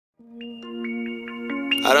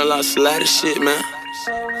I done lost a lot of shit, man.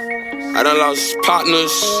 I done lost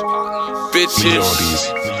partners, bitches,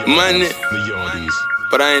 money,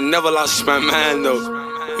 but I ain't never lost my mind though.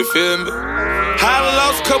 You feel me? I done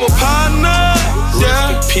lost a couple partners,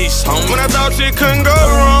 yeah. Rest in peace, homie. When I thought shit couldn't go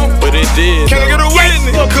wrong, but it did. Can't get a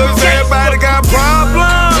witness, cause everybody got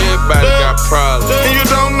problems. Everybody got problems. And you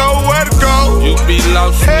don't know where to go. You be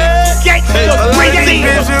lost. Hey, a lot of these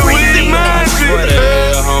bitches with mindset.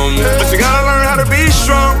 But you gotta learn how to be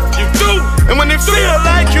strong. You do. And when it feel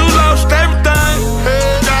like you lost everything,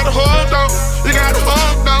 you gotta hold on. You gotta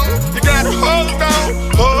hold on. You gotta hold on.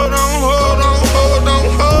 Hold on, hold on, hold on,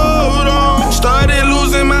 hold on. Started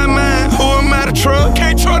losing my mind. Who am I to trust?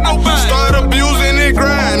 Can't trust nobody. Start abusing it,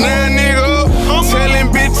 grind. Now nigga,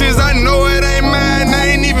 telling bitches I know it ain't mine.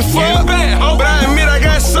 I ain't even fucked. But I admit I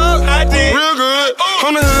got sucked. I did. Real good.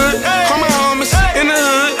 On the hood. Call my homies in the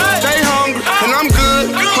hood. Stay hungry. And I'm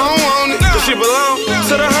good. I don't want it. This shit belong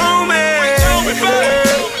to the homies.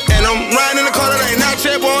 And I'm riding in the car that ain't not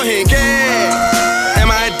check, boy, he ain't gas. And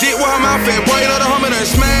my dick with her mouth fat, boy, you know the homie done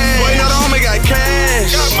smash. Boy, you know the homie got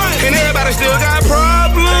cash. And everybody still got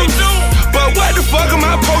problems. But what the fuck am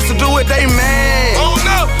I supposed to do with they mad? Oh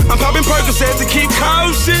no, I'm popping Percocets to keep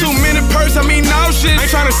cautious. Too many perks, I mean no shit. Ain't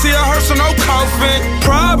tryna see a hearse or no coffin.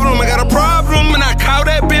 Problem, I got a problem, and I call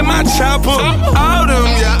that bitch my chopper. All them,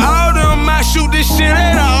 yeah, all them. I shoot this shit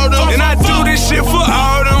at all them, and I do this shit for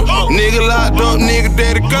all them. Nigga locked up, nigga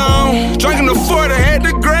daddy gone. Drinking the 40, had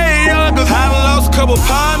the grade, cause I done lost a couple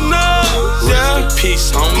partners. Yeah, peace,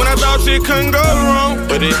 homie. When I thought shit couldn't go wrong,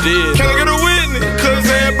 but it did. Can't get a witness, cause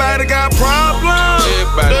everybody got problems.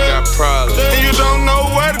 Everybody got problems. And you don't know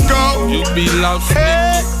where to go. You be lost.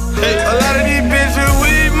 Hey, a lot of these bitches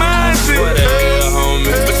with mindset.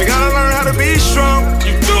 But you gotta learn how to be strong.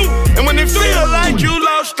 You do. And when it feel like you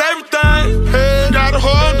lost everything, hey, you gotta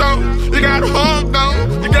hold on. You gotta hold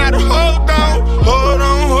on. You gotta hold on. Hold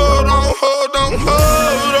on, hold on, hold on,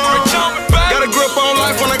 hold on. Got a grip on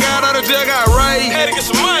life when I got out of jail, got right. Had to get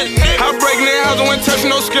some money. I breaking that house, I wasn't touching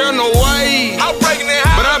no scare, no way. I breaking that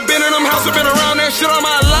house. But I've been in them houses, been around that shit all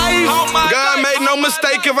my life. God made no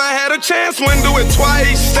mistake, if I had a chance, wouldn't do it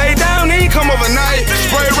twice. Stay down, he ain't come overnight.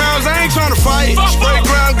 Spray rounds, I ain't tryna fight. Spray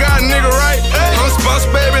ground, got a nigga right. I'm supposed,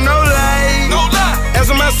 baby, no lie. No lie.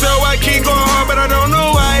 Asking myself, I keep going hard, but I don't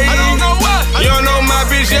know why. I don't know why. You don't know my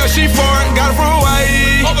bitch, yeah, she foreign, got it from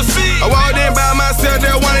Hawaii. Overseas. I walked in by myself,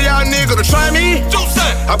 there one of y'all niggas to try me.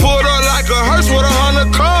 I pulled up like a hearse with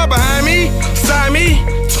 100 car behind me. Side me,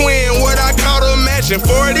 twin, what I call a matching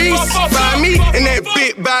 40s. Find me, and that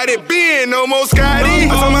big body being no more Scotty.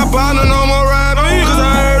 I told my partner no more robbery, cause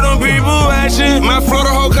I heard them people watching. My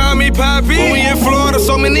Florida hoe call me Poppy. When we in Florida,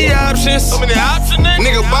 so many options. So many options,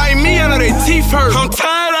 nigga bite me, I know they teeth hurt. I'm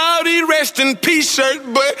tired of all these rest in peace shirts,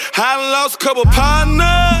 but I done lost a couple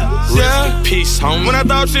partners. Yeah, peace, homie. When I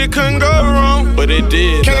thought shit couldn't go wrong, but it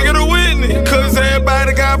did. Can't get a witness, cause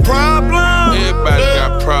everybody got problems. Everybody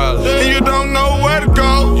got problems. And you don't know where to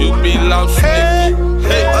go. You be lost. Hey,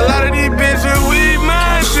 a lot of these bitches with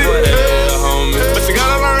mindset. But you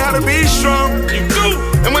gotta learn how to be strong. You do.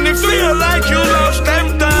 And when it feel like you lost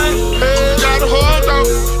everything, you gotta hold on.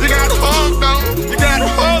 You gotta hold on. You gotta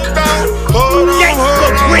hold on. Hold on.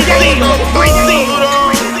 Hold on. Hold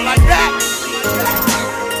on. Like that.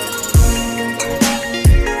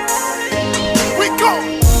 We go.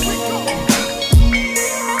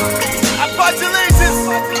 I pledge allegiance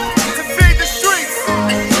to feed the streets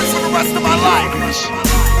for the rest of my life.